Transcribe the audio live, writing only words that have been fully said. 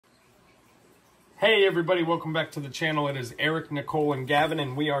Hey everybody, welcome back to the channel. It is Eric, Nicole, and Gavin,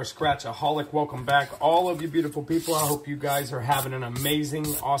 and we are Aholic. Welcome back, all of you beautiful people. I hope you guys are having an amazing,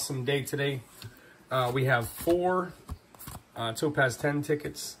 awesome day today. We have 4 Topaz 10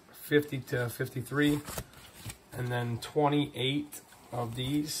 tickets, 50 to 53, and then 28 of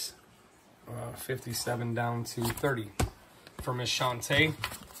these, 57 down to 30 for Miss Shantae.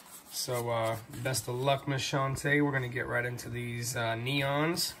 So best of luck, Miss Shantae. We're going to get right into these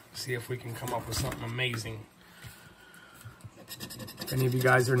neons. See if we can come up with something amazing. If any of you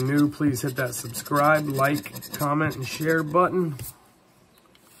guys are new, please hit that subscribe, like, comment, and share button.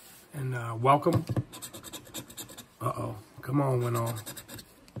 And welcome. Uh-oh. Come on, Winall.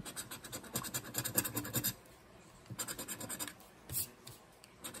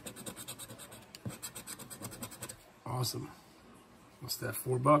 Awesome. What's that,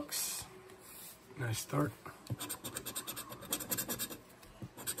 $4? Nice start.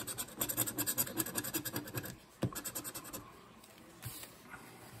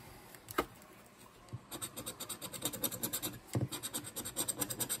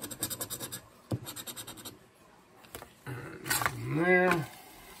 There.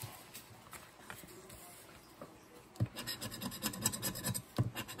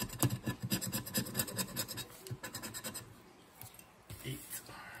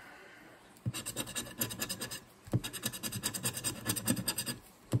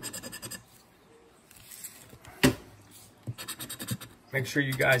 Make sure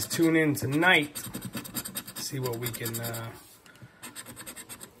you guys tune in tonight. See what we can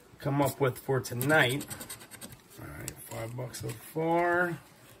come up with for tonight. All right, $5 so far.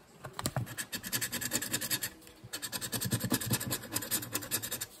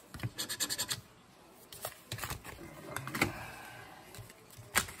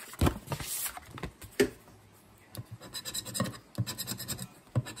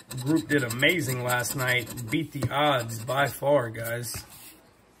 Group did amazing last night. Beat the odds by far, guys.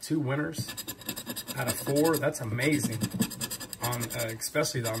 2 winners out of 4. That's amazing. On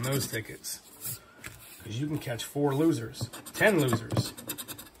especially on those tickets, because you can catch 4 losers, 10 losers,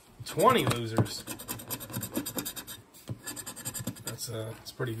 20 losers.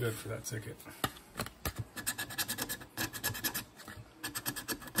 That's pretty good for that ticket.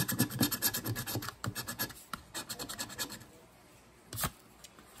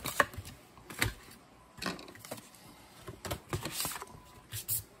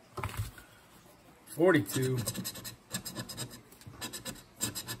 $42.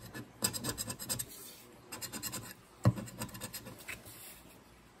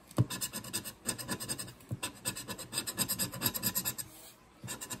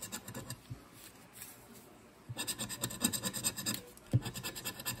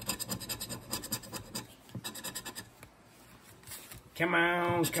 Come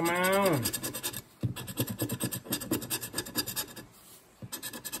on, come on.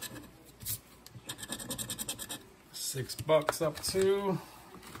 $6 up to.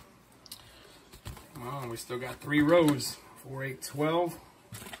 Come on, we still got 3 rows. 4, 8, 12.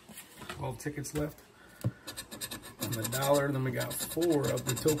 12 tickets left. On the dollar, then we got 4 of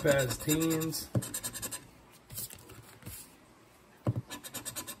the Topaz 10s.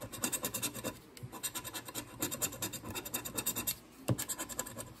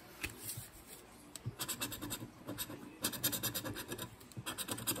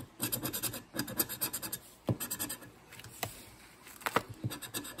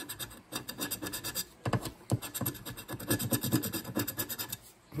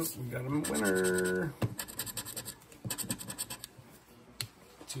 We got a winner.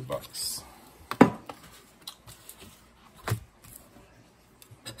 $2.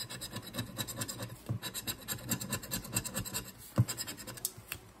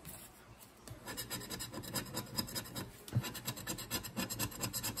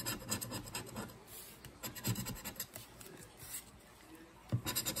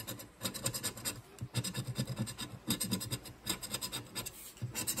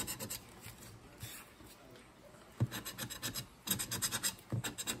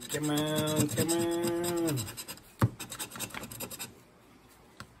 Come on, come on.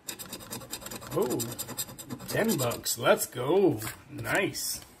 Oh, $10. Let's go.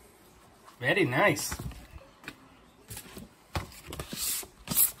 Nice. Very nice.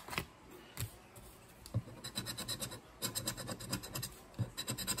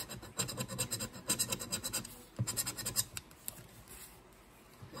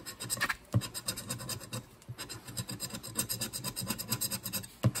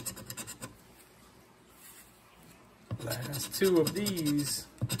 Last 2 of these.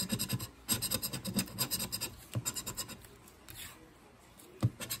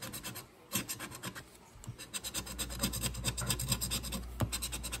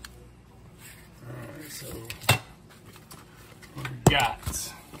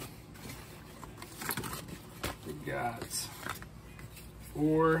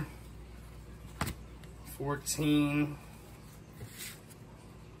 4, 14,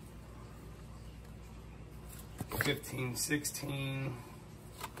 15, 16,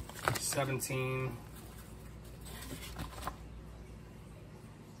 17,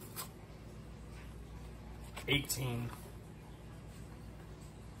 18.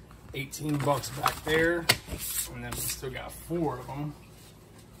 18 bucks back there. And then we still got 4 of them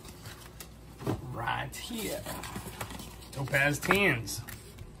right here. Topaz 10s.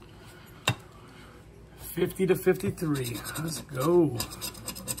 50 to 53. Let's go.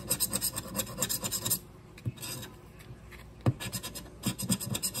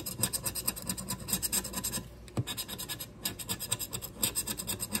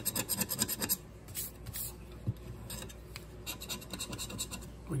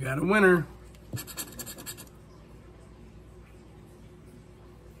 We got a winner.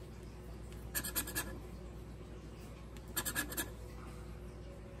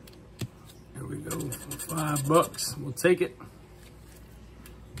 Here we go for $5. We'll take it.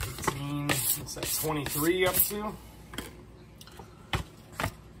 18, what's that, 23 up to?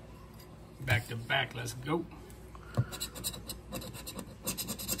 Back to back, let's go.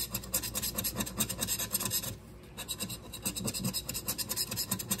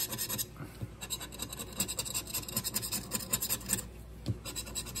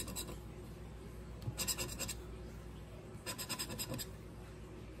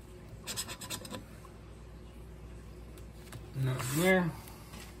 Nothing there.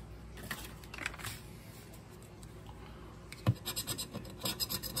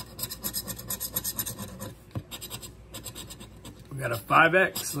 We got a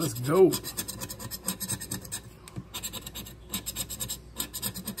 5X. Let's go.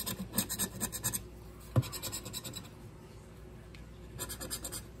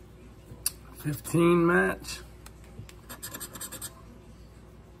 $15 match.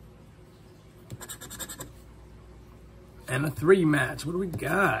 And a 3 match. What do we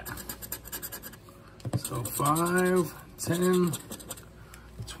got? So 5, 10,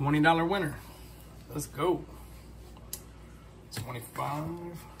 $20 winner. Let's go. 25.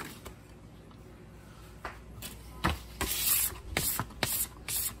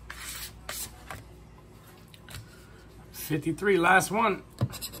 $53, last one.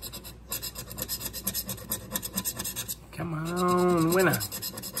 Come on, winner.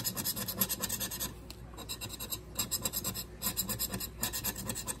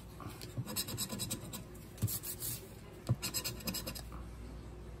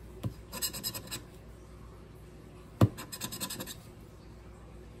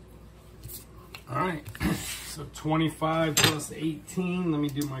 All right, so 25 plus 18. Let me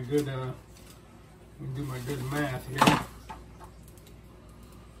do my good math here.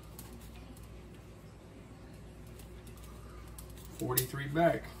 $43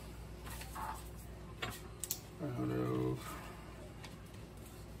 back out of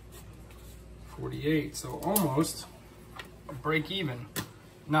 48, so almost a break even.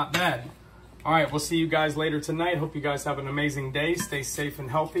 Not bad. All right, we'll see you guys later tonight. Hope you guys have an amazing day. Stay safe and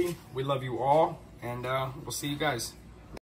healthy. We love you all, and we'll see you guys.